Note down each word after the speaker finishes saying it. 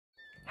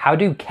How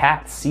do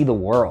cats see the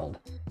world?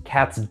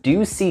 Cats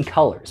do see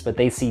colors, but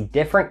they see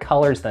different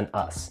colors than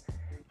us.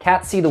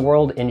 Cats see the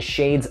world in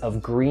shades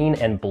of green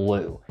and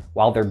blue,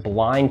 while they're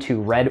blind to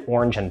red,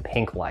 orange, and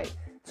pink light.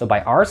 So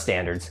by our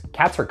standards,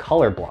 cats are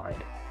colorblind.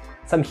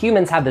 Some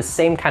humans have the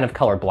same kind of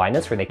color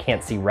blindness where they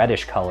can't see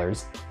reddish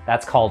colors.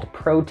 That's called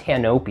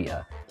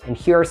protanopia, and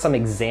here are some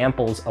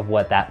examples of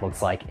what that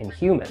looks like in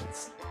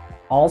humans.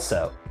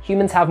 Also,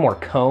 humans have more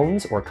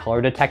cones or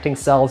color detecting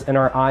cells in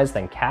our eyes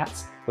than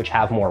cats, which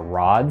have more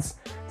rods.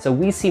 So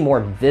we see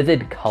more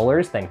vivid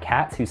colors than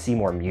cats who see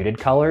more muted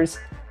colors,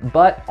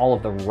 but all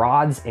of the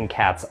rods in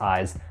cats'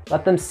 eyes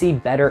let them see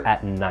better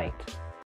at night.